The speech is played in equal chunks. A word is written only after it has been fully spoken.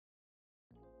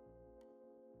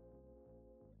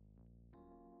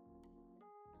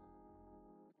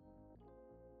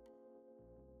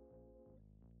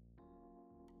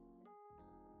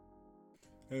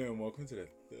Hello and welcome to the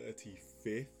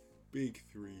 35th Big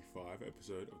 3-5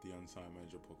 episode of the Unsigned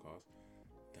Manager podcast.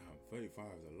 Damn, 35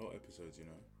 is a lot of episodes, you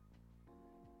know.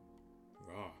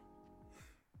 Rah.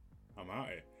 I'm out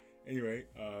here. Anyway,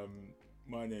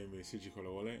 my name is Siji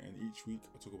Kolawole, and each week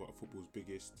I talk about football's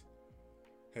biggest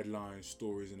headlines,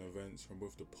 stories and events from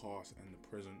both the past and the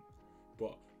present.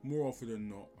 But more often than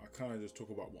not, I kind of just talk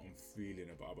about what I'm feeling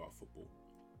about football.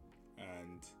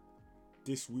 And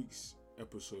this week's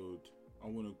episode, I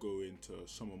want to go into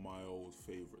some of my old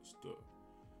favourites,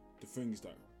 the things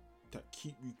that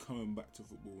keep you coming back to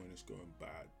football when it's going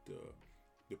bad,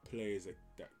 the players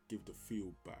that give the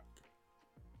feel back.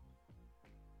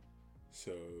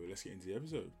 So let's get into the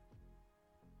episode.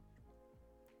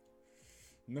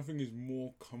 Nothing is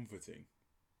more comforting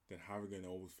than having an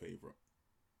old favourite.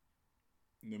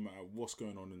 No matter what's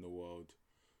going on in the world,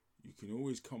 you can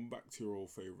always come back to your old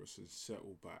favourites and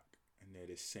settle back. And they're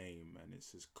the same, and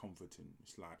it's as comforting.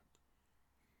 It's like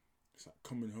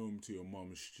coming home to your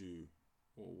mum's stew,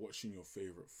 or watching your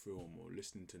favourite film, or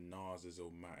listening to Nas's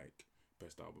Illmatic,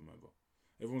 best album ever.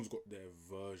 Everyone's got their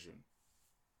version,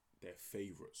 their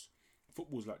favourites.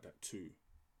 Football's like that too.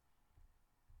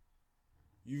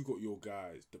 You've got your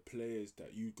guys, the players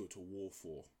that you go to war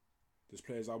for. There's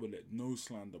players I would let no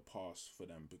slander pass for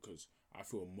them because I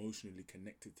feel emotionally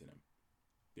connected to them.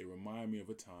 They remind me of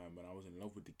a time when I was in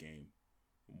love with the game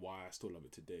and why I still love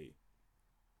it today.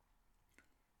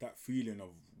 That feeling of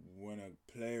when a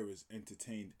player is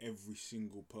entertained every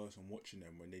single person watching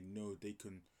them, when they know they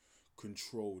can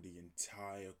control the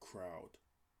entire crowd.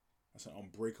 That's an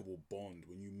unbreakable bond.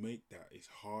 When you make that, it's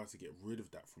hard to get rid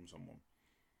of that from someone.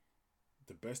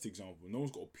 The best example, no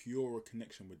one's got a purer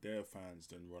connection with their fans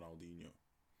than Ronaldinho.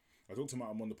 I talked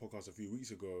about him on the podcast a few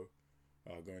weeks ago.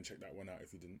 Go and check that one out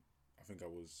if you didn't. I think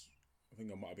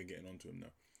I might have been getting onto him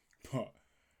now. But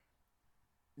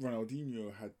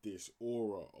Ronaldinho had this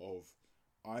aura of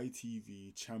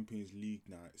ITV Champions League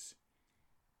nights.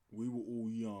 We were all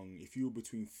young. If you were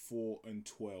between 4 and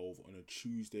 12 on a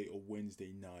Tuesday or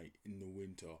Wednesday night in the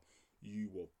winter, you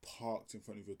were parked in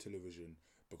front of your television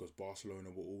because Barcelona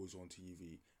were always on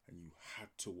TV and you had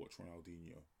to watch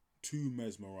Ronaldinho. Too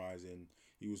mesmerising.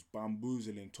 He was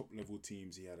bamboozling top level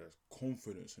teams. He had a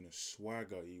confidence and a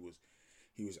swagger. He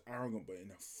was arrogant, but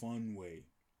in a fun way.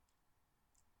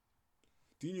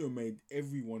 Dino made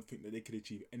everyone think that they could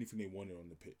achieve anything they wanted on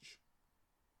the pitch.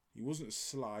 He wasn't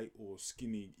slight or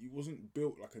skinny. He wasn't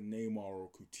built like a Neymar or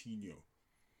Coutinho.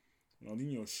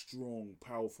 Ronaldinho was strong,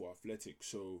 powerful, athletic,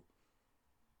 so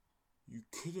you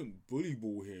couldn't bully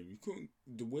ball him. You couldn't.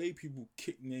 The way people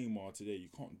kick Neymar today, you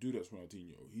can't do that to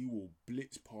Ronaldinho. He will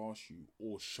blitz past you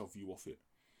or shove you off it.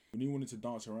 When he wanted to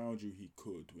dance around you, he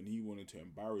could. When he wanted to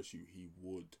embarrass you, he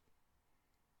would.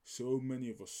 So many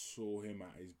of us saw him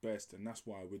at his best, and that's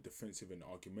why we're defensive and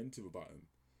argumentative about him,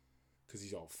 because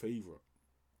he's our favourite.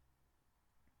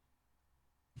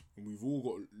 And we've all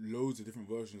got loads of different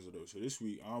versions of those. So this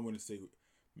week, I want to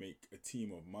make a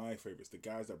team of my favourites, the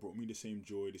guys that brought me the same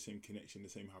joy, the same connection, the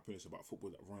same happiness about football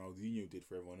that Ronaldinho did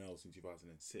for everyone else in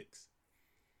 2006.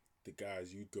 The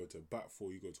guys you'd go to bat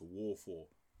for, you go to war for.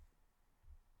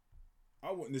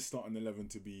 I want this starting 11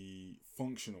 to be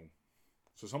functional.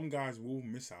 So some guys will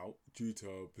miss out due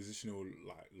to positional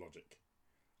logic.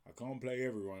 I can't play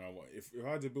everyone I want. If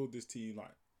I had to build this team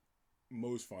like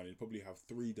most fun, you'd probably have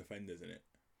 3 defenders in it.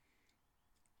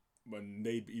 But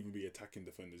they'd even be attacking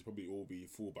defenders, probably all be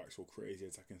fullbacks or crazy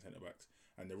attacking centre-backs,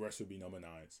 and the rest would be number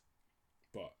 9s.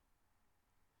 But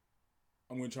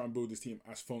I'm going to try and build this team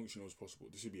as functional as possible.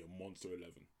 This should be a monster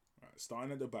 11. Right,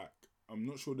 starting at the back, I'm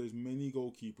not sure there's many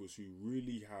goalkeepers who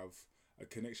really have a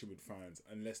connection with fans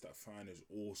unless that fan is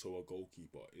also a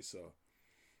goalkeeper. It's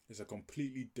a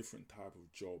completely different type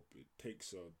of job. It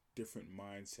takes a different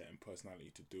mindset and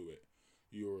personality to do it.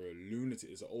 You're a lunatic.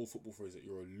 It's an old football phrase that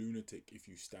you're a lunatic if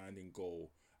you stand in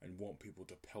goal and want people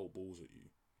to pelt balls at you.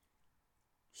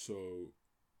 So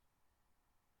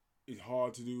it's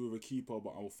hard to do with a keeper,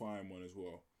 but I'll find one as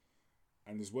well.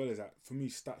 And as well as that, for me,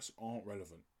 stats aren't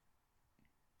relevant.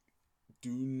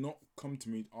 Do not come to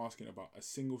me asking about a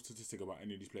single statistic about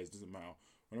any of these players. It doesn't matter.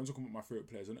 When I'm talking about my favourite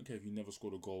players, I don't care if you never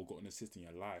scored a goal, got an assist in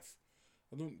your life.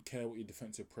 I don't care what your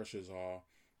defensive pressures are.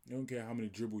 I don't care how many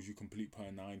dribbles you complete per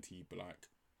 90, but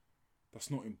that's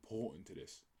not important to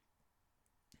this.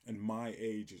 And my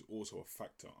age is also a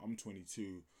factor. I'm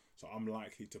 22, so I'm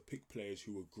likely to pick players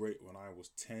who were great when I was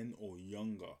 10 or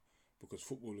younger, because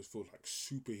footballers feel like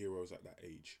superheroes at that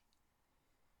age.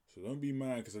 So don't be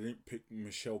mad because I didn't pick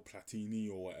Michel Platini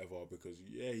or whatever, because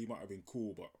yeah, he might have been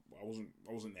cool, but I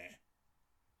wasn't there.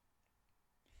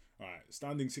 Alright,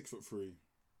 standing 6'3",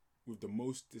 with the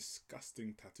most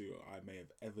disgusting tattoo I may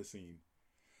have ever seen.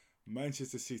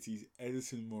 Manchester City's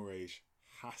Edison Moraes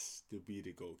has to be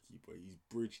the goalkeeper. He's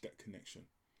bridged that connection.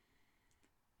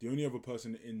 The only other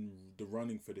person in the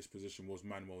running for this position was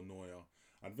Manuel Neuer.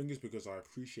 I think it's because I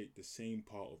appreciate the same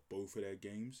part of both of their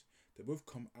games. They both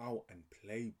come out and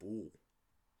play ball.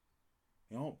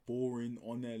 They aren't boring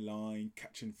on their line,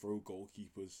 catch and throw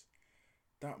goalkeepers.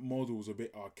 That model's a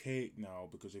bit archaic now,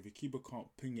 because if your keeper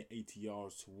can't ping it 80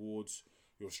 yards towards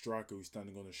your striker who's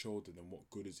standing on the shoulder, then what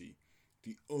good is he?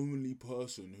 The only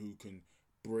person who can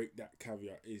break that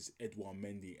caveat is Edouard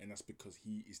Mendy, and that's because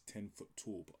he is 10 foot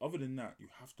tall. But other than that, you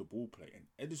have to ball play, and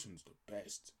Edison's the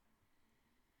best.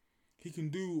 He can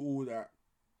do all that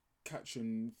catch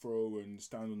and throw and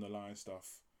stand on the line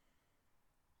stuff.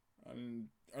 And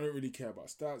I don't really care about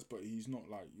stats, but he's not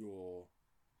like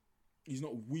he's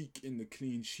not weak in the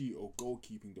clean sheet or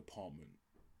goalkeeping department.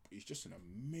 He's just an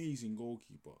amazing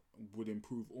goalkeeper. Would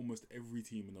improve almost every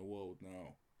team in the world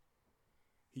now.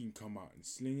 He can come out and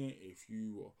sling it.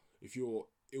 If you're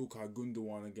Ilkay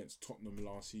Gundogan against Tottenham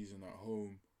last season at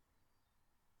home,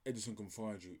 Edison can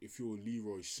find you. If you're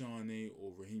Leroy Sané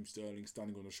or Raheem Sterling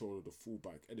standing on the shoulder of the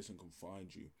fullback, Edison can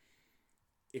find you.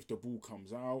 If the ball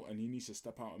comes out and he needs to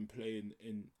step out and play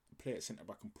play at centre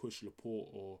back and push Laporte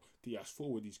or Diaz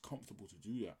forward, he's comfortable to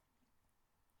do that.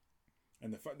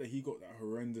 And the fact that he got that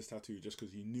horrendous tattoo just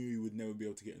because he knew he would never be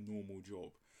able to get a normal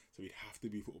job, so he'd have to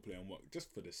be football player and work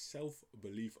just for the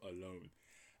self-belief alone.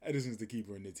 Edison's the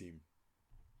keeper in the team.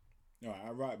 Alright,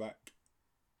 at right back.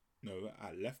 No,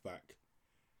 at left back.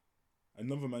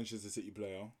 Another Manchester City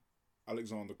player,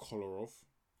 Alexander Kolarov.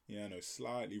 Yeah, I know,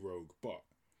 slightly rogue, but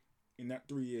in that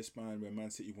 3-year span where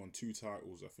Man City won 2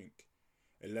 titles, I think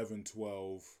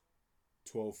 11-12,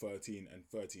 12-13 and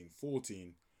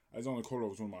 13-14, Alexander Kolarov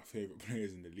was one of my favourite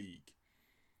players in the league.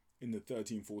 In the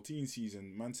 13-14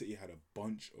 season, Man City had a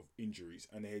bunch of injuries,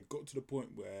 and they had got to the point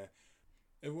where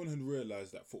everyone had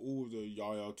realised that for all the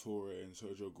Yaya Toure and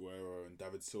Sergio Aguero and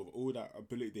David Silva, all that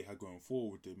ability they had going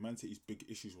forward, the Man City's big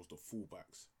issues was the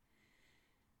fullbacks.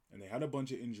 And they had a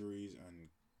bunch of injuries, and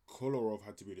Kolarov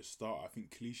had to be the starter. I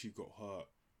think Clichy got hurt,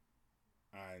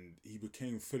 and he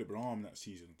became Philip Lahm that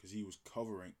season because he was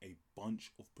covering a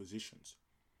bunch of positions.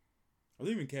 I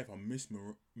don't even care if I'm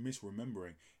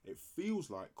misremembering. It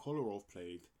feels like Kolarov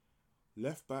played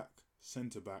left back,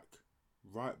 centre back,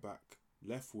 right back,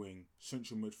 left wing,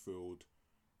 central midfield,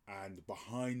 and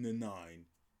behind the 9,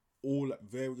 all at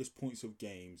various points of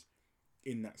games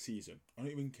in that season. I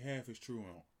don't even care if it's true or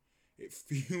not. It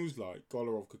feels like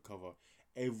Kolarov could cover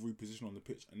every position on the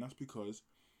pitch, and that's because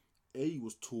he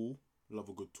was tall, love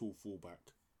a good tall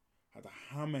fullback, had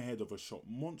a hammerhead of a shot,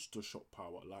 monster shot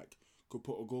power, like could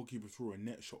put a goalkeeper through a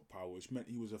net shot power, which meant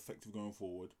he was effective going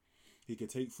forward. He could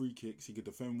take free kicks, he could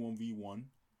defend 1v1,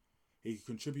 he could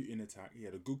contribute in attack, he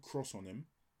had a good cross on him,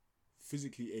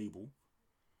 physically able.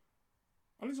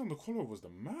 Alexander Kolarov was the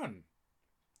man.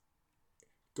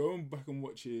 Going back and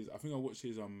watch I think I watched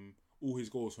his all his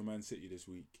goals for Man City this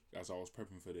week as I was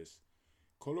prepping for this.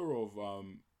 Kolarov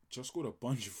just scored a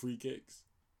bunch of free kicks.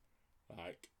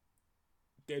 Like,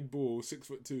 dead ball,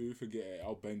 6'2", forget it,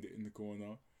 I'll bend it in the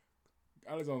corner.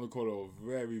 Alexander Kolarov,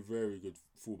 very, very good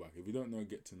fullback. If you don't know,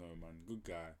 get to know, man. Good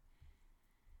guy.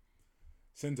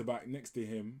 Centre back next to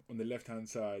him on the left hand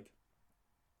side.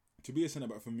 To be a centre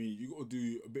back for me, you got to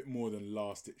do a bit more than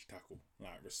last ditch tackle.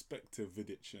 Like, respect to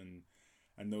Vidic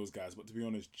and those guys. But to be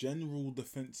honest, general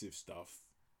defensive stuff,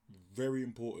 very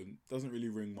important. Doesn't really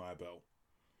ring my bell.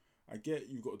 I get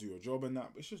you've got to do your job and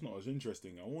that, but it's just not as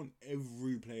interesting. I want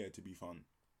every player to be fun.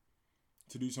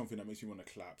 To do something that makes me want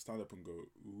to clap, stand up and go,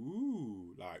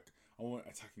 ooh. Like, I want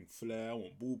attacking flair, I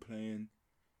want ball playing.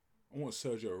 I want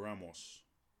Sergio Ramos.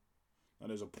 Now,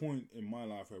 there's a point in my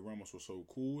life where Ramos was so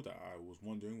cool that I was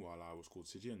wondering why I was called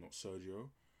Siji and not Sergio.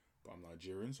 But I'm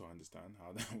Nigerian, so I understand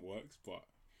how that works. But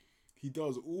he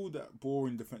does all that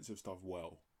boring defensive stuff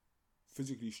well.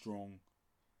 Physically strong,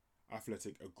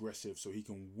 athletic, aggressive, so he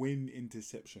can win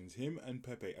interceptions. Him and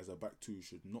Pepe as a back two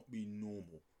should not be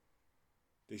normal.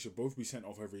 They should both be sent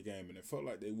off every game, and it felt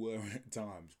like they were at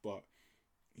times, but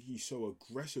he's so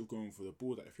aggressive going for the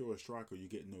ball that if you're a striker, you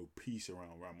get no peace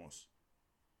around Ramos.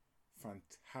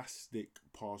 Fantastic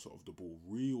passer of the ball,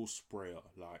 real sprayer,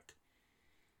 like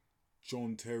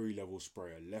John Terry level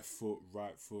sprayer, left foot,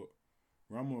 right foot.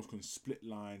 Ramos can split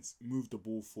lines, move the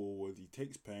ball forward, he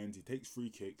takes pens, he takes free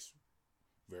kicks.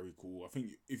 Very cool. I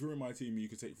think if you're in my team, you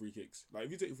could take free kicks. Like,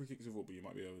 if you take free kicks in football, you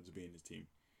might be able to be in his team.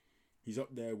 He's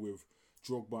up there with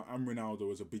Drogba and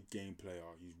Ronaldo as a big game player.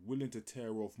 He's willing to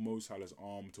tear off Mo Salah's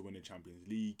arm to win the Champions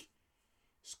League.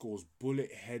 scores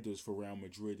bullet headers for Real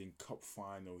Madrid in cup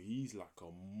final. He's like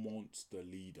a monster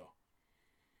leader.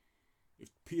 If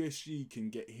PSG can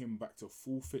get him back to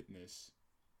full fitness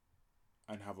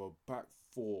and have a back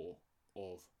four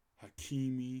of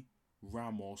Hakimi,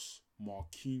 Ramos,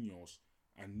 Marquinhos,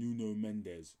 and Nuno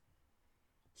Mendes,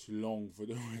 it's long for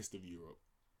the rest of Europe.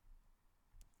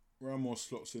 Ramos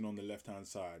slots in on the left-hand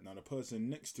side. Now, the person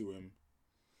next to him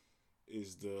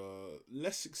is the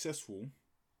less successful,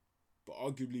 but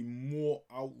arguably more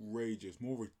outrageous,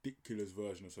 more ridiculous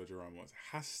version of Sergio Ramos.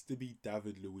 It has to be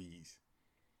David Luiz.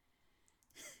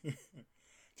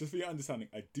 Just for your understanding,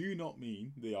 I do not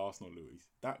mean the Arsenal Luiz.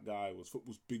 That guy was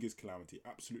football's biggest calamity,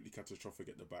 absolutely catastrophic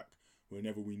at the back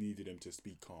whenever we needed him to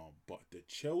be calm. But the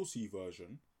Chelsea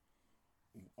version,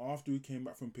 after he came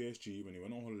back from PSG, when he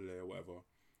went on holiday or whatever,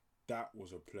 that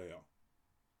was a player.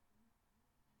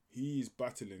 He is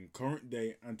battling current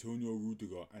day Antonio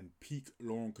Rudiger and peak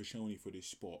Laurent Koscielny for this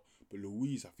spot. But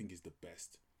Luiz, I think, is the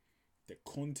best. The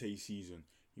Conte season,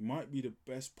 he might be the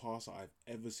best passer I've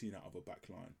ever seen out of a back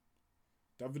line.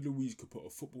 David Luiz could put a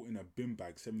football in a bin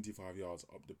bag 75 yards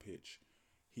up the pitch.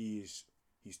 He's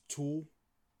tall,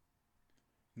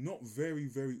 not very,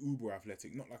 very uber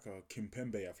athletic, not like a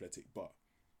Kimpembe athletic, but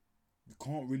you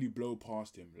can't really blow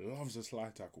past him. Loves a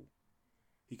slide tackle.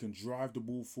 He can drive the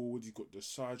ball forward. He's got the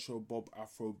sideshow Bob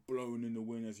Afro blowing in the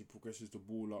wind as he progresses the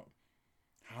ball up.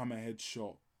 Hammerhead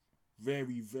shot.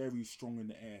 Very, very strong in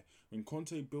the air. When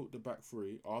Conte built the back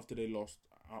three after they lost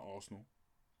at Arsenal,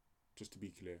 just to be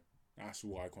clear, that's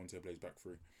why Conte plays back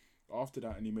three. After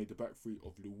that, and he made the back three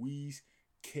of Luiz,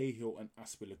 Cahill, and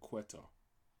Azpilicueta.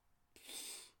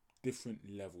 Different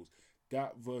levels.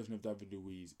 That version of David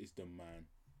Luiz is the man.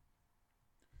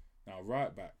 Now,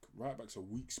 right back's a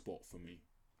weak spot for me.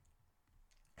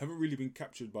 Haven't really been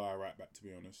captured by a right back, to be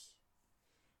honest.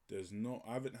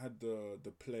 I haven't had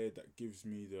the player that gives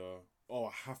me I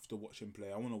have to watch him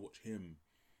play. I want to watch him.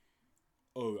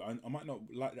 Oh, I might not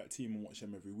like that team and watch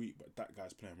them every week, but that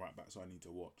guy's playing right back, so I need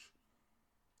to watch.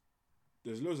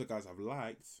 There's loads of guys I've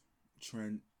liked.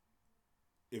 Trent,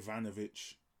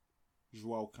 Ivanovic,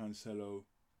 Joao Cancelo,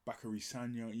 Bakary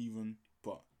Sagna even,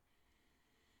 but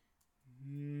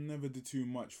never did too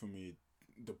much for me.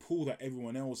 The pull that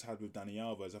everyone else had with Dani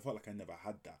Alves, I felt like I never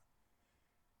had that.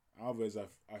 Alves,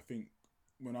 I think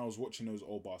when I was watching those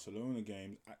old Barcelona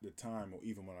games at the time, or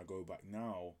even when I go back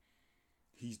now,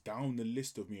 he's down the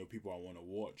list of people I want to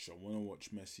watch. I want to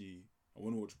watch Messi. I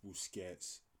want to watch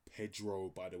Busquets.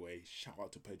 Pedro, by the way. Shout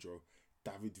out to Pedro.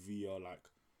 David Villa.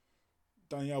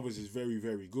 Dani Alves is very,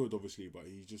 very good, obviously, but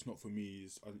he's just not for me.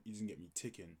 He doesn't get me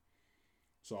ticking.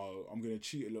 So I'm going to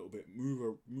cheat a little bit.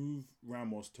 Move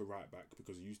Ramos to right back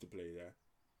because he used to play there.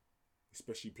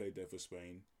 Especially played there for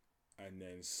Spain. And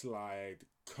then slide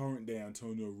current day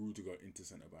Antonio Rudiger into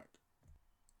centre back.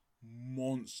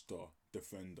 Monster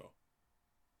defender.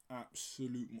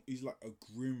 He's like a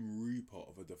grim reaper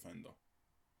of a defender.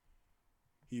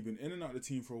 He'd been in and out of the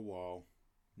team for a while.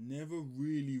 Never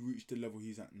really reached the level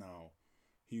he's at now.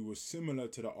 He was similar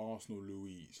to the Arsenal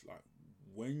Luiz. Like,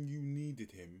 when you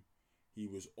needed him, he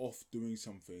was off doing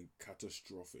something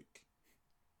catastrophic.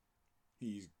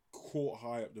 He's caught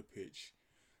high up the pitch.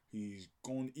 He's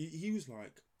gone. He was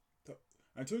like...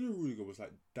 Antonio Rudiger was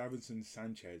like Davinson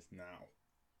Sanchez now.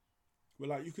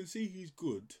 But you can see he's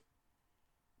good,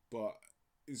 but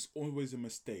it's always a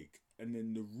mistake. And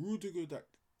then the Rudiger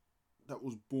that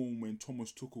was born when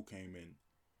Thomas Tuchel came in,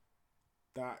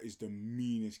 that is the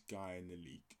meanest guy in the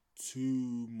league.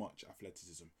 Too much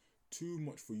athleticism. Too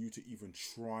much for you to even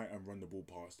try and run the ball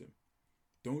past him.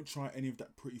 Don't try any of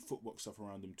that pretty footwork stuff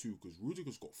around him too, because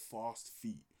Rudiger's got fast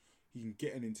feet. He can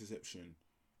get an interception.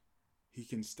 He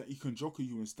can jockey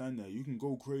you and stand there. You can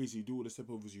go crazy, do all the step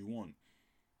overs you want.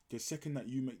 The second that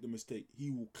you make the mistake,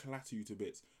 he will clatter you to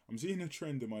bits. I'm seeing a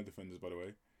trend in my defenders, by the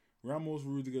way. Ramos,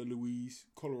 Rudiger, Luiz,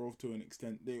 Kolarov to an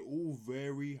extent, they're all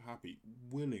very happy,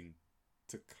 willing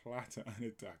to clatter an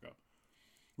attacker.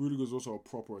 Rudiger's also a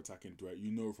proper attacking threat.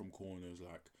 You know from corners,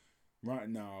 right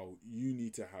now, you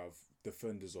need to have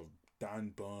defenders of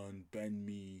Dan Burn, Ben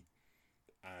Mee,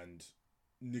 and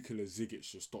Nikola Zigic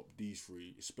to stop these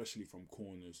three, especially from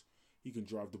corners. He can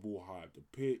drive the ball high up the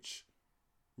pitch.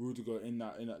 Rudiger in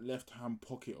that left hand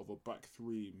pocket of a back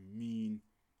three, mean,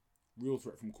 real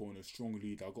threat from corners, strong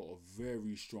lead. I got a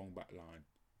very strong back line.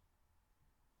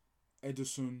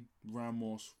 Ederson,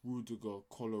 Ramos, Rudiger,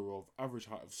 Kolarov, average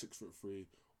height of 6'3".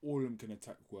 All of them can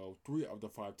attack well. 3 out of the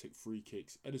 5 take free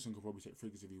kicks. Ederson could probably take free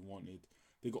kicks if he wanted.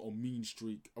 They got a mean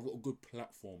streak. I've got a good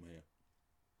platform here.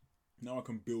 Now I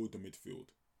can build the midfield.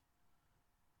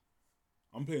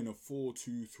 I'm playing a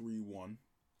 4-2-3-1.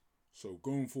 So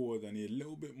going forward, I need a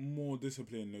little bit more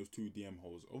discipline in those two DM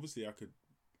holes. Obviously,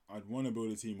 I'd want to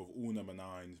build a team of all number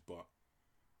 9s, but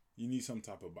you need some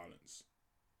type of balance.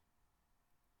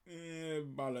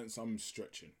 Balance, I'm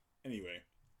stretching. Anyway,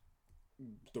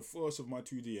 the first of my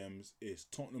two DMs is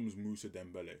Tottenham's Moussa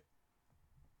Dembele.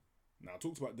 Now, I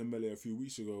talked about Dembele a few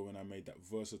weeks ago when I made that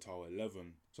versatile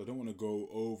 11, so I don't want to go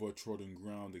over trodden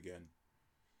ground again.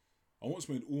 I once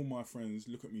made all my friends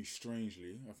look at me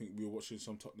strangely. I think we were watching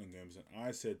some Tottenham games, and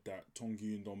I said that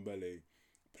Tanguy Ndombele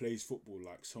plays football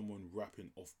like someone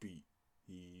rapping offbeat.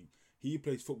 He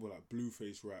plays football like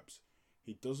Blueface raps.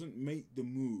 He doesn't make the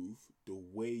move the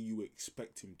way you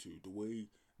expect him to, the way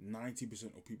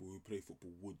 90% of people who play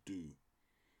football would do,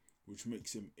 which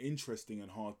makes him interesting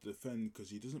and hard to defend because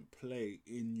he doesn't play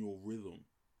in your rhythm.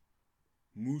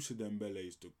 Moussa Dembele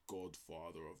is the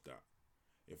godfather of that.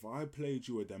 If I played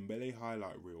you a Dembele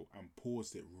highlight reel and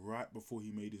paused it right before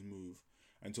he made his move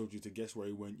and told you to guess where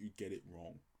he went, you'd get it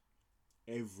wrong.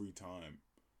 Every time.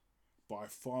 By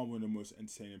far one of the most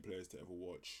entertaining players to ever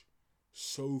watch.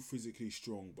 So physically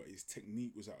strong, but his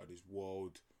technique was out of this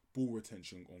world. Ball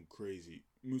retention gone crazy.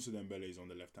 Moussa Dembele is on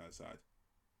the left-hand side.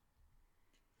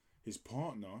 His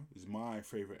partner is my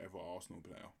favourite ever Arsenal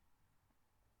player.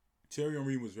 Thierry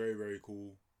Henry was very, very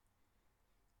cool.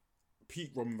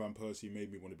 Peak Robin Van Persie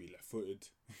made me want to be left-footed.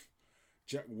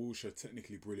 Jack Wilshere,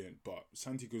 technically brilliant, but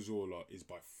Santi Cazorla is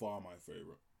by far my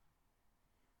favourite.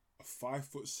 A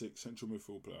 5'6" central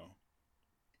midfield player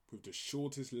with the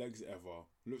shortest legs ever.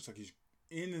 Looks like he's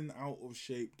in and out of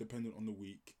shape depending on the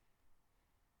week.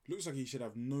 Looks like he should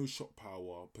have no shot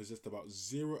power, possessed about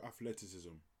zero athleticism.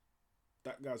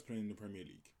 That guy's playing in the Premier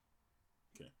League.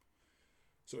 Okay.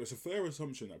 So it's a fair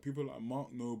assumption that people like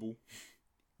Mark Noble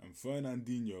and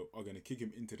Fernandinho are going to kick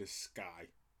him into the sky,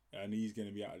 and he's going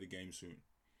to be out of the game soon.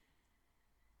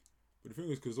 But the thing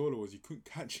with Cazorla was you couldn't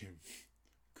catch him.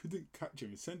 Couldn't catch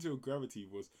him. His centre of gravity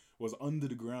was under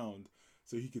the ground,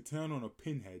 so he could turn on a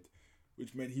pinhead,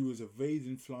 which meant he was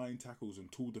evading flying tackles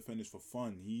and tall defenders for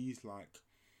fun. He's like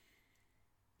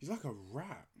a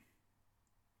rat.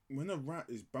 When a rat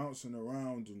is bouncing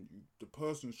around and the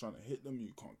person's trying to hit them,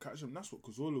 you can't catch them. That's what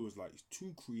Cazorla was like. He's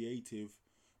too creative.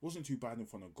 Wasn't too bad in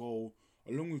front of goal.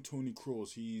 Along with Toni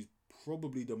Kroos, he's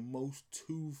probably the most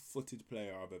two-footed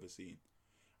player I've ever seen.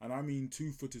 And I mean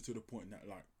two-footed to the point that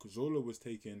like Cazorla was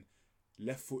taking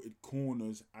left-footed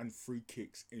corners and free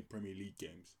kicks in Premier League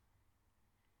games.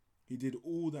 He did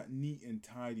all that neat and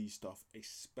tidy stuff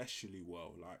especially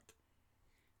well, like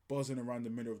buzzing around the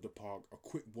middle of the park, a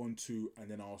quick 1-2, and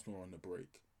then Arsenal on the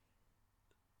break.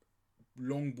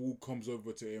 Long ball comes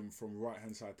over to him from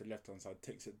right-hand side to left-hand side,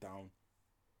 takes it down,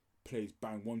 plays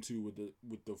bang 1-2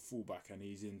 with the fullback, and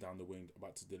he's in down the wing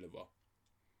about to deliver.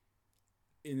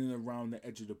 In and around the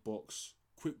edge of the box,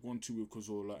 quick 1-2 with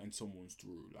Cazorla, and someone's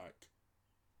through. Like,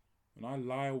 when I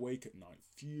lie awake at night,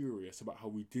 furious about how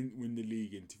we didn't win the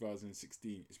league in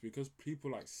 2016, it's because people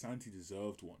like Santi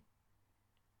deserved one.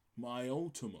 My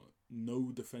ultimate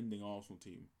no defending Arsenal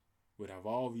team would have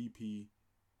RVP,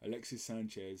 Alexis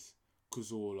Sanchez,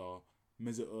 Cazorla,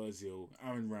 Mesut Ozil,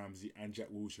 Aaron Ramsey, and Jack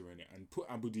Wilshere in it, and put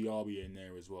Abu Dhabi in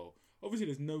there as well. Obviously,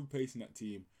 there's no pace in that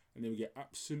team, and they would get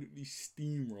absolutely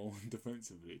steamrolled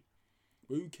defensively.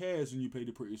 But who cares when you play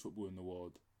the prettiest football in the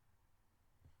world?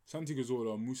 Santi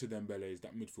Cazorla and Moussa Dembele is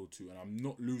that midfield too, and I'm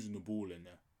not losing the ball in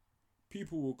there.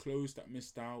 People were close that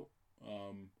missed out.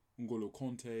 N'Golo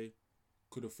Conte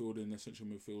could have filled in the central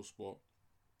midfield spot.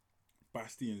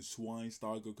 Bastian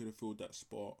Schweinsteiger could have filled that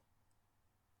spot.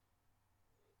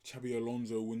 Xabi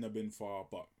Alonso wouldn't have been far,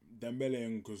 but Dembele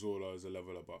and Cazorla is a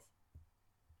level above.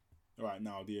 Alright,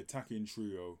 now the attacking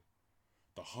trio,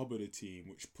 the hub of the team,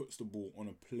 which puts the ball on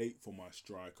a plate for my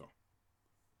striker.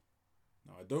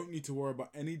 Now, I don't need to worry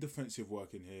about any defensive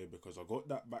work in here because I got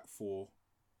that back four.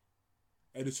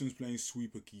 Ederson's playing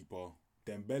sweeper keeper.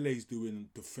 Dembele's doing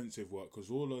defensive work.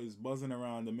 Cazorla is buzzing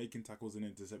around and making tackles and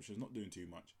interceptions, not doing too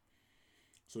much.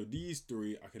 So these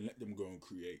three, I can let them go and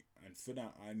create. And for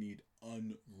that, I need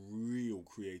unreal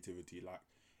creativity, like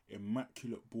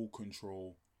immaculate ball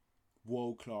control,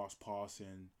 world-class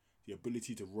passing, the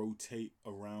ability to rotate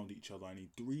around each other. I need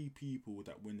three people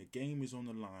that when the game is on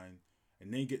the line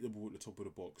and they get the ball at the top of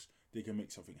the box, they can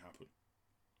make something happen.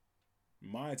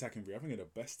 My attacking three, I think, are the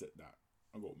best at that.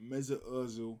 I've got Mesut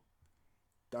Ozil,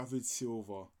 David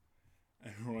Silva,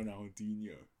 and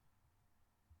Ronaldinho.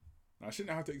 Now, I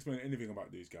shouldn't have to explain anything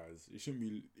about these guys. It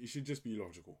should just be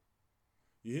logical.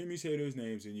 You hear me say those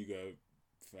names and you go,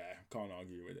 fair, can't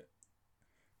argue with it.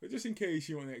 But just in case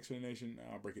you want the explanation,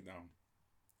 I'll break it down.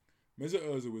 Mesut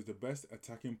Ozil was the best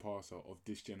attacking passer of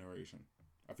this generation.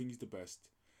 I think he's the best.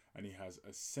 and he has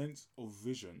a sense of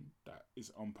vision that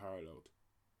is unparalleled.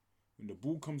 When the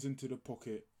ball comes into the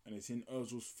pocket and it's in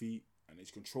Ozil's feet and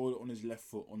he's controlled it on his left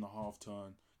foot on the half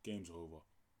turn, game's over.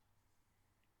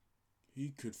 He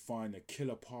could find a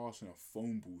killer pass in a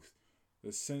phone booth.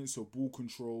 The sense of ball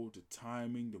control, the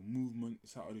timing, the movement,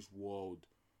 it's out of this world.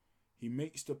 He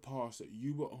makes the pass that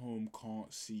you at home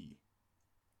can't see.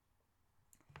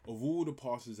 Of all the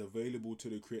passes available to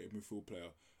the creative midfield player,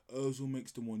 Ozil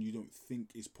makes the one you don't think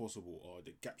is possible. Oh,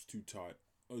 the gap's too tight.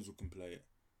 Ozil can play it.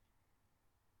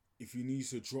 If he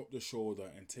needs to drop the shoulder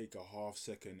and take a half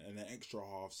second and an extra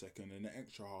half second and an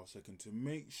extra half second to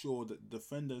make sure that the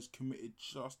defender's committed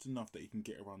just enough that he can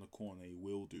get around the corner, he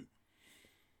will do.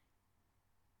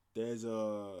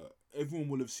 Everyone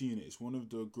will have seen it. It's one of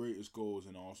the greatest goals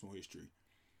in Arsenal history.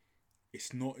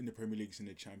 It's not in the Premier League, it's in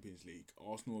the Champions League.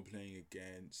 Arsenal are playing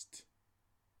against...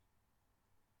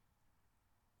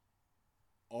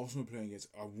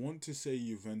 I want to say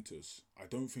Juventus. I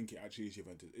don't think it actually is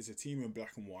Juventus. It's a team in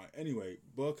black and white. Anyway,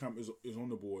 Bergkamp is on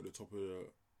the ball at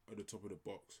the top of the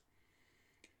box.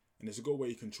 And there's a goal where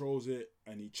he controls it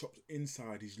and he chops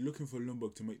inside. He's looking for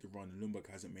Ljungberg to make the run, and Ljungberg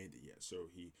hasn't made it yet. So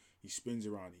he spins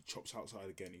around, he chops outside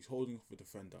again, he's holding off a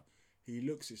defender. He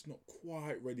looks, it's not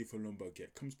quite ready for Ljungberg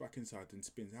yet. Comes back inside and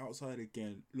spins outside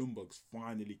again. Ljungberg's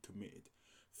finally committed.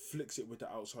 Flicks it with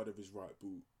the outside of his right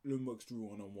boot. Ljungberg's through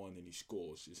 1-on-1 and he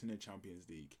scores. It's in the Champions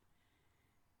League.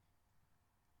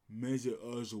 Mesut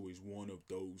Ozil is one of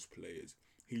those players.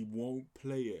 He won't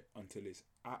play it until it's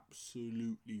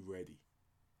absolutely ready.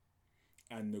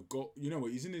 And the goal, you know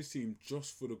what, he's in this team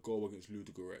just for the goal against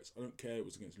Ludogorets. I don't care if it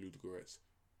was against Ludogorets.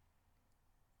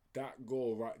 That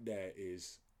goal right there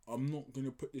is, I'm not going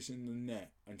to put this in the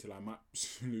net until I'm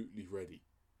absolutely ready.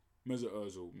 Mesut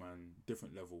Ozil, man,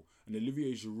 different level. And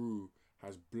Olivier Giroud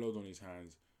has blood on his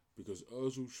hands because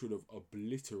Ozil should have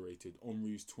obliterated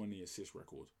Henry's 20 assist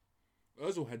record.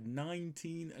 Ozil had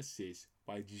 19 assists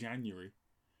by January.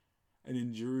 And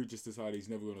then Giroud just decided he's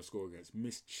never going to score against.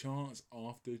 Missed chance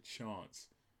after chance.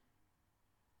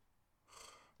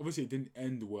 Obviously, it didn't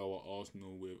end well at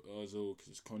Arsenal with Ozil because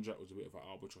his contract was a bit of an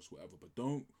albatross, whatever. But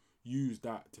don't use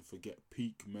that to forget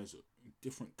peak Mesut.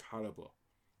 Different caliber.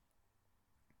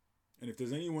 And if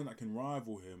there's anyone that can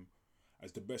rival him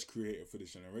as the best creator for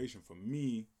this generation, for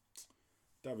me,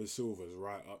 David Silva is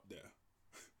right up there.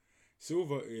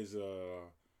 Silva is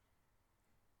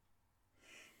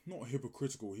not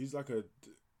hypocritical. He's like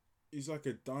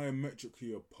a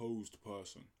diametrically opposed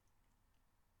person.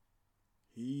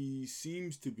 He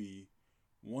seems to be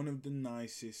one of the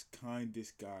nicest,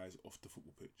 kindest guys off the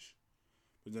football pitch.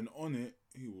 But then on it,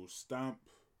 he will stamp,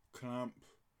 clamp,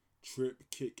 trip,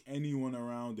 kick anyone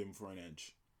around him for an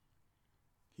edge.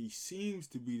 He seems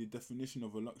to be the definition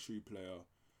of a luxury player.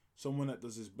 Someone that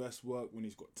does his best work when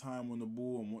he's got time on the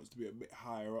ball and wants to be a bit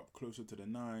higher up, closer to the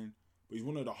 9. But he's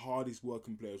one of the hardest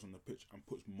working players on the pitch and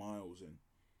puts miles in.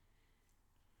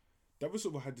 David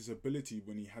Silva had this ability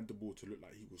when he had the ball to look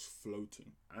like he was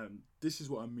floating. And this is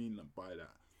what I mean by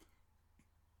that.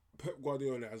 Pep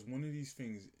Guardiola has one of these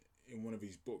things in one of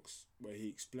his books where he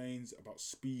explains about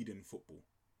speed in football.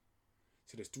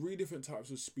 So there's 3 different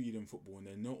types of speed in football and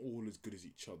they're not all as good as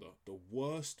each other. The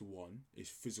worst one is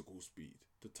physical speed,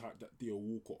 the type that Theo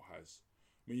Walcott has,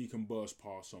 when you can burst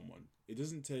past someone.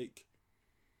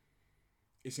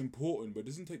 It's important, but it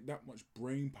doesn't take that much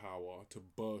brain power to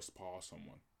burst past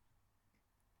someone.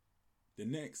 The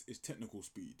next is technical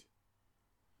speed,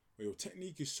 where your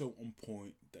technique is so on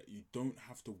point that you don't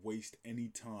have to waste any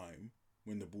time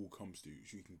when the ball comes to you,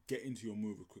 so you can get into your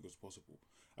move as quick as possible.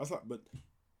 But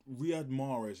Riyad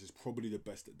Mahrez is probably the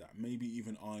best at that, maybe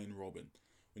even Arjen Robben.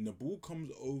 When the ball comes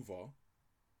over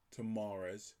to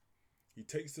Mahrez, he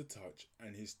takes the touch,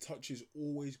 and his touch is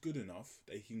always good enough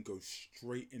that he can go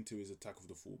straight into his attack of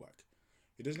the fullback.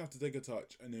 He doesn't have to take a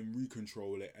touch and then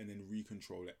recontrol it and then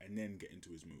recontrol it and then get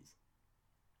into his move.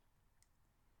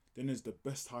 Then there's the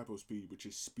best type of speed, which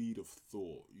is speed of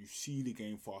thought. You see the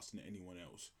game faster than anyone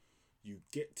else. You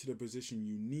get to the position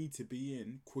you need to be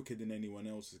in quicker than anyone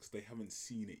else because they haven't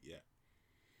seen it yet.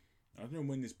 I don't know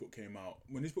when this book came out.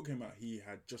 When this book came out, he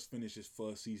had just finished his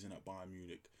first season at Bayern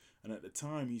Munich. And at the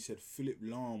time, he said Philipp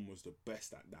Lahm was the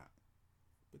best at that.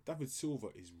 But David Silva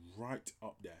is right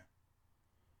up there.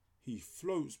 He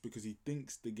floats because he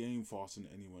thinks the game faster than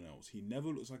anyone else. He never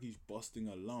looks like he's busting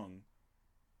a lung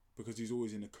because he's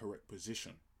always in the correct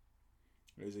position.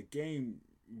 There's a game,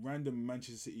 random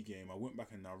Manchester City game. I went back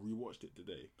and I rewatched it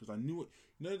today because I knew it.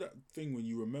 You know that thing when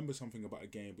you remember something about a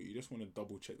game, but you just want to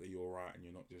double check that you're right and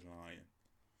you're not just lying.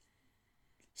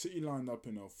 City lined up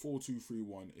in a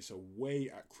 4-2-3-1. It's away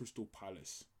at Crystal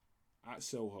Palace at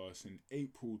Selhurst in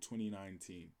April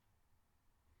 2019.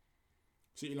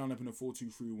 City line up in a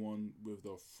 4-2-3-1 with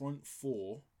the front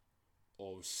four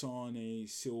of Sane,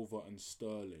 Silva, and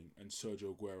Sterling, and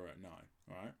Sergio Aguero at 9.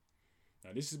 Right. Now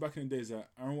this is back in the days that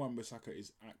Aaron Wan-Bissaka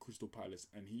is at Crystal Palace,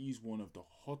 and he's one of the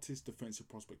hottest defensive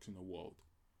prospects in the world.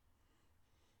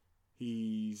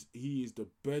 He is the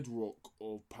bedrock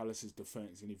of Palace's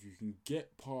defence, and if you can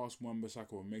get past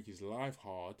Wan-Bissaka and make his life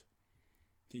hard,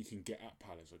 he can get at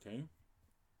Palace, okay?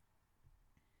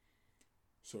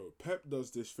 So Pep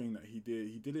does this thing that he did.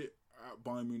 He did it at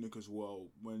Bayern Munich as well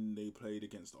when they played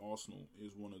against Arsenal. It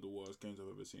was one of the worst games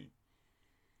I've ever seen.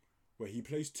 Where he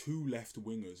plays two left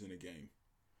wingers in a game.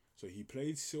 So he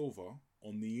played Silva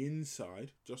on the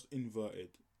inside, just inverted,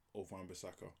 of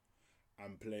Wan-Bissaka,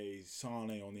 and plays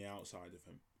Sane on the outside of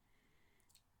him.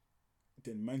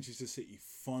 Then Manchester City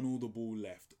funnel the ball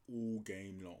left all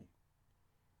game long.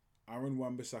 Aaron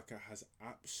Wan-Bissaka has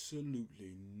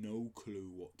absolutely no clue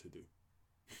what to do.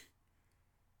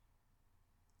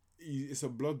 It's a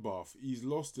bloodbath. He's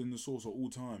lost in the sauce at all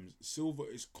times. Silva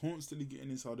is constantly getting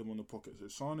inside him on the pocket. So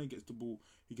if Sane gets the ball,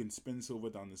 he can spin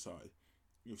Silva down the side.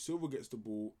 If Silva gets the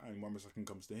ball and Wan-Bissaka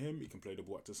comes to him, he can play the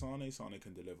ball out to Sane. Sane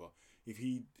can deliver. If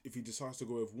he decides to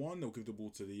go with one, they'll give the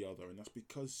ball to the other. And that's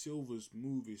because Silva's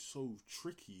move is so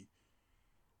tricky.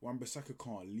 Wan-Bissaka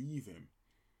can't leave him.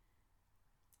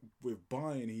 With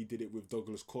Bayern, he did it with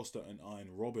Douglas Costa and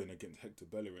Ian Robin against Hector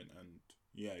Bellerin. And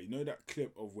yeah, you know that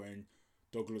clip of when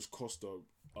Douglas Costa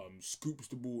scoops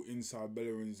the ball inside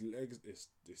Bellerin's legs? It's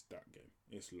that game.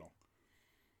 It's long.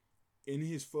 In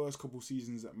his first couple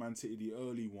seasons at Man City, the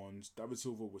early ones, David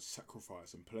Silva would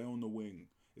sacrifice and play on the wing.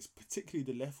 It's particularly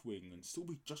the left wing and still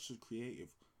be just as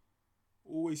creative.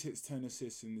 Always hits 10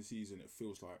 assists in the season, it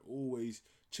feels like. Always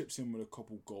chips in with a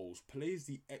couple goals. Plays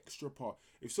the extra part.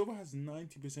 If Silva has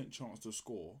 90% chance to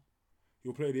score,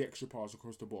 he'll play the extra pass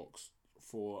across the box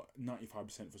for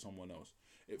 95% for someone else.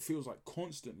 It feels like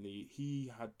constantly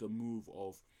he had the move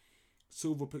of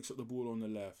Silva picks up the ball on the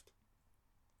left,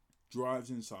 drives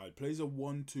inside, plays a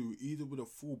 1-2 either with a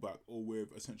fullback or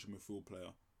with a central midfield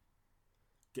player.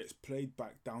 Gets played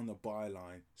back down the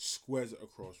byline, squares it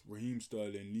across. Raheem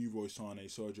Sterling, Leroy Sané,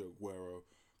 Sergio Aguero,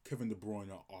 Kevin De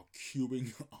Bruyne are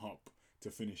queuing up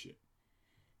to finish it.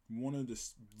 One of the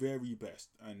very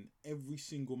best, and every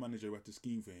single manager who had to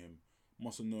scheme for him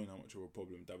must have known how much of a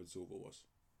problem David Silva was.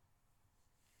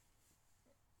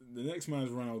 The next man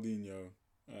is Ronaldinho.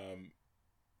 I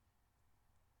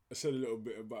said a little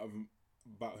bit about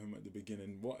him at the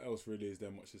beginning. What else really is there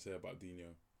much to say about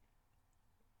Dino?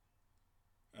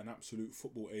 An absolute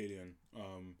football alien.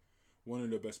 One of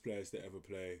the best players to ever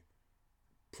play.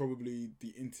 Probably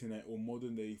the internet or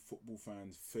modern day football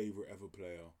fans' favourite ever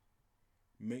player.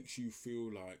 Makes you feel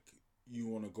like you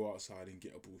want to go outside and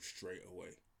get a ball straight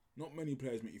away. Not many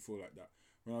players make you feel like that.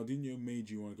 Ronaldinho made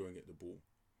you want to go and get the ball.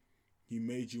 He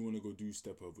made you want to go do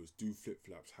step-overs, do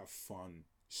flip-flaps, have fun,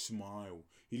 smile.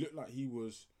 He looked like he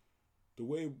was... The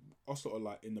way I sort of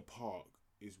like in the park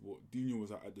is what Dino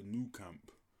was at the Nou Camp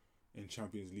in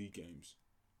Champions League games.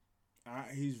 At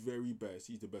his very best,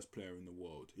 he's the best player in the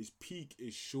world. His peak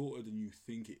is shorter than you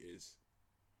think it is.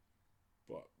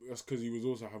 But that's because he was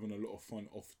also having a lot of fun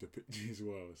off the pitch as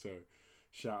well. So,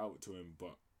 shout out to him.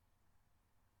 But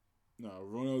no,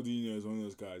 Ronaldinho is one of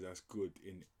those guys that's good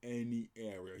in any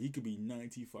area. He could be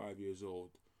 95 years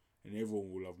old and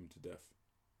everyone will love him to death.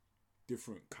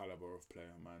 Different caliber of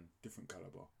player, man. Different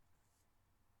caliber.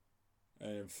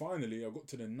 And finally, I got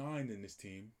to the 9 in this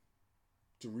team.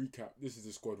 To recap, this is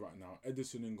the squad right now.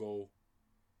 Ederson in goal.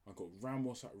 I got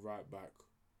Ramos at right back.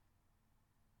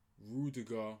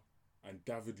 Rudiger and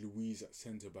David Luiz at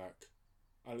centre back.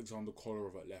 Alexander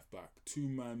Kolarov at left back.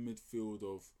 2-man midfield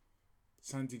of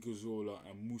Santi Cazorla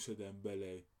and Moussa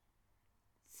Dembele.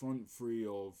 Front three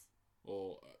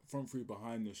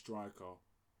behind the striker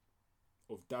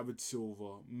of David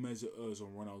Silva, Mesut Ozil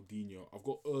and Ronaldinho. I've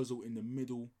got Ozil in the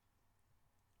middle.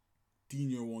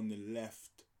 Dino on the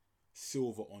left.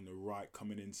 Silva on the right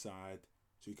coming inside.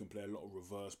 So he can play a lot of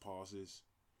reverse passes.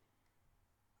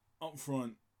 Up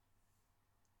front,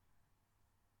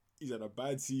 he's had a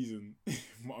bad season.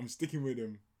 But I'm sticking with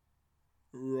him.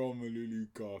 Romelu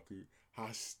Lukaku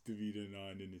has to be the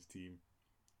 9 in this team.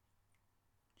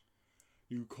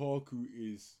 Lukaku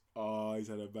is... he's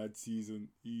had a bad season.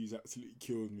 He's absolutely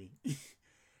killed me.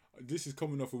 This is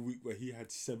coming off a week where he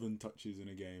had 7 touches in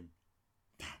a game.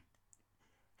 Damn.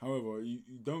 However, you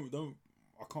don't...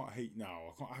 I can't hate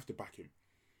now. I have to back him.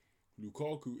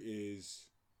 Lukaku is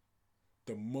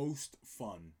the most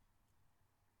fun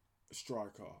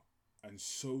striker and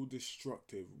so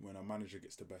destructive when a manager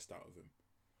gets the best out of him.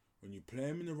 When you play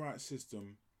him in the right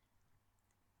system,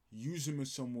 use him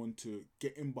as someone to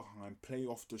get in behind, play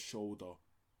off the shoulder,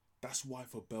 That's why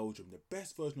for Belgium, the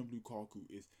best version of Lukaku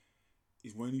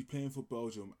is when he's playing for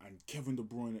Belgium and Kevin De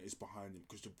Bruyne is behind him,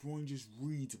 because De Bruyne just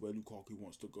reads where Lukaku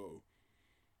wants to go.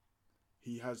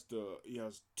 He has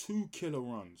 2 killer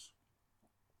runs.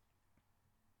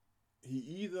 He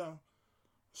either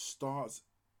starts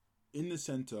in the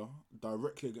centre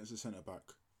directly against the centre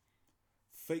back,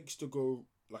 fakes to go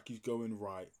like he's going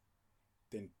right,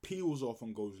 then peels off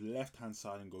and goes left hand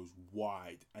side and goes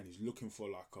wide, and he's looking for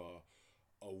like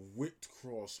a whipped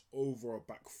cross over a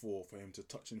back four for him to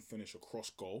touch and finish a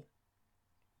cross goal.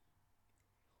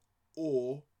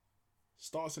 Or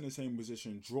starts in the same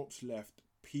position, drops left,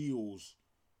 peels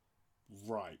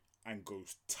right and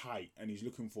goes tight, and he's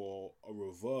looking for a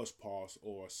reverse pass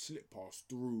or a slip pass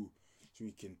through, so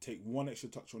he can take one extra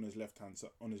touch on his left hand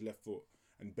side, on his left foot,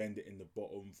 and bend it in the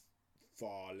bottom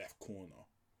far left corner.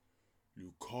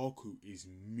 Lukaku is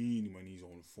mean when he's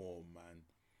on form, man.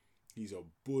 He's a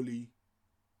bully,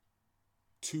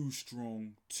 too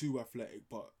strong, too athletic,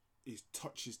 but his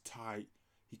touch is tight.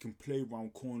 He can play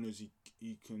around corners.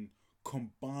 He can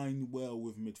combine well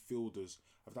with midfielders.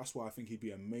 That's why I think he'd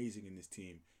be amazing in this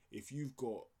team. If you've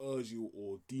got Ozil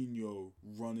or Dino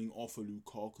running off a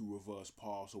Lukaku reverse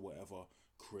pass or whatever,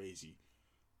 crazy.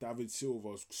 David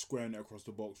Silva's squaring it across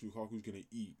the box. Lukaku's going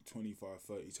to eat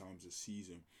 25-30 times a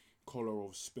season.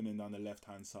 Kolarov spinning down the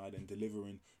left-hand side and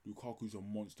delivering. Lukaku's a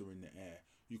monster in the air.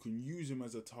 You can use him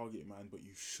as a target man, but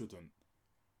you shouldn't.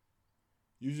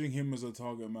 Using him as a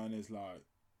target man is like...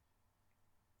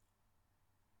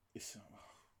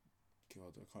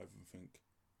 God, I can't even think.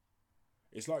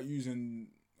 It's like using,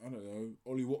 I don't know,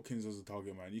 Ollie Watkins as a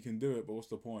target man. You can do it, but what's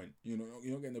the point? You're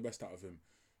not getting the best out of him.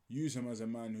 Use him as a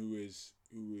man who is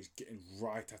getting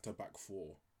right at a back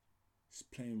four. He's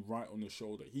playing right on the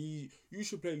shoulder. You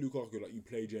should play Lukaku like you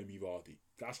play Jamie Vardy.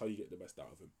 That's how you get the best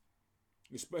out of him.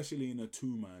 Especially in a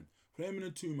 2-man. Play him in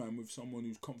a 2-man with someone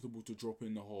who's comfortable to drop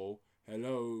in the hole.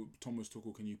 Hello, Thomas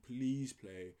Tuchel, can you please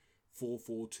play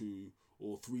 4-4-2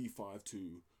 or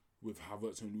 3-5-2 with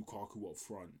Havertz and Lukaku up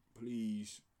front?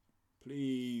 Please,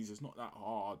 it's not that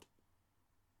hard.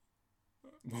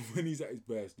 But when he's at his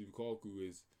best, Lukaku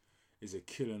is a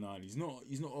killer 9. He's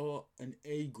not an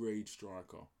A grade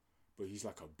striker, but he's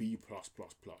like a B+++.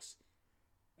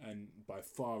 And by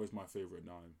far is my favourite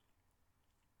 9.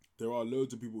 There are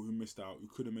loads of people who missed out who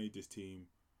could have made this team.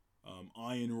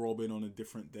 Iron Robin on a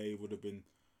different day would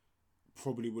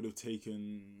have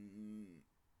taken,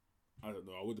 I don't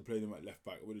know, I would have played him at left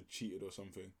back. I would have cheated or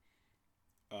something.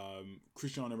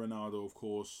 Cristiano Ronaldo, of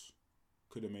course,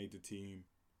 could have made the team.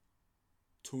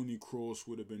 Toni Kroos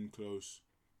would have been close.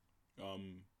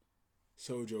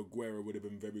 Sergio Aguero would have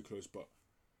been very close. But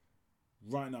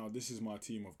right now, this is my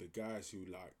team of the guys who,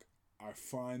 like, I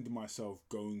find myself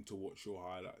going to watch your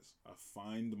highlights. I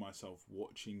find myself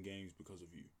watching games because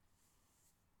of you.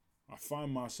 I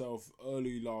find myself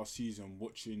early last season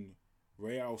watching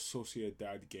Real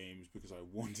Sociedad games because I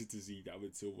wanted to see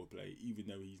David Silva play, even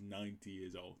though he's 90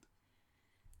 years old.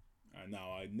 And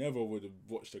now I never would have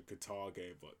watched a Qatar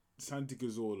game, but Santi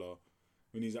Cazorla,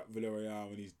 when he's at Villarreal,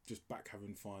 when he's just back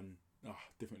having fun,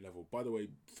 different level. By the way,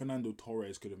 Fernando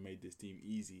Torres could have made this team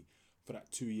easy for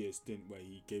that 2-year stint where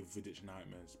he gave Vidic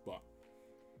nightmares. But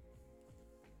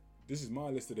this is my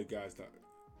list of the guys that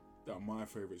are my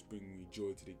favourites, bringing me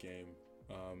joy to the game.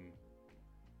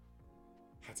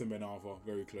 Hatem Ben Arfa,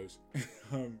 very close.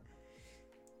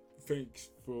 Thanks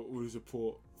for all the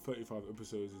support. 35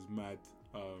 episodes is mad.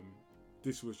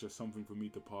 This was just something for me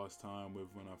to pass time with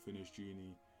when I finished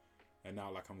uni, and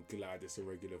now I'm glad it's a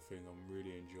regular thing. I'm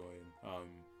really enjoying.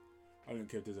 I don't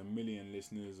care if there's a million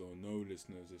listeners or no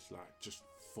listeners. It's just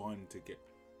fun to get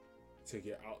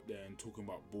out there and talking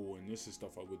about ball, and this is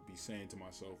stuff I would be saying to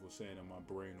myself or saying in my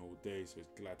brain all day. So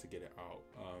it's glad to get it out.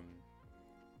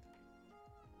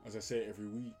 As I say every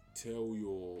week, tell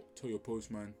your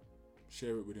postman,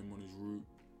 share it with him on his route.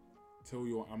 Tell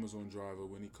your Amazon driver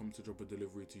when he comes to drop a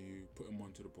delivery to you, put him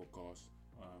onto the podcast.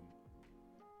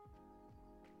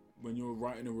 When you're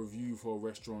writing a review for a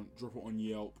restaurant, drop it on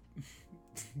Yelp.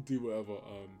 Do whatever.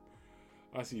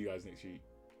 I'll see you guys next week.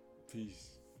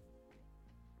 Peace.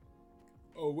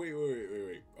 Oh,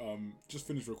 wait. Just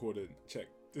finished recording. Check.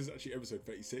 This is actually episode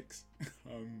 36.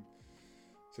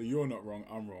 So you're not wrong,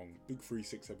 I'm wrong. Big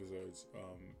 36 episodes.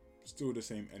 Still the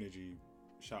same energy.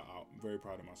 Shout out. I'm very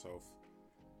proud of myself.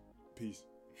 Peace.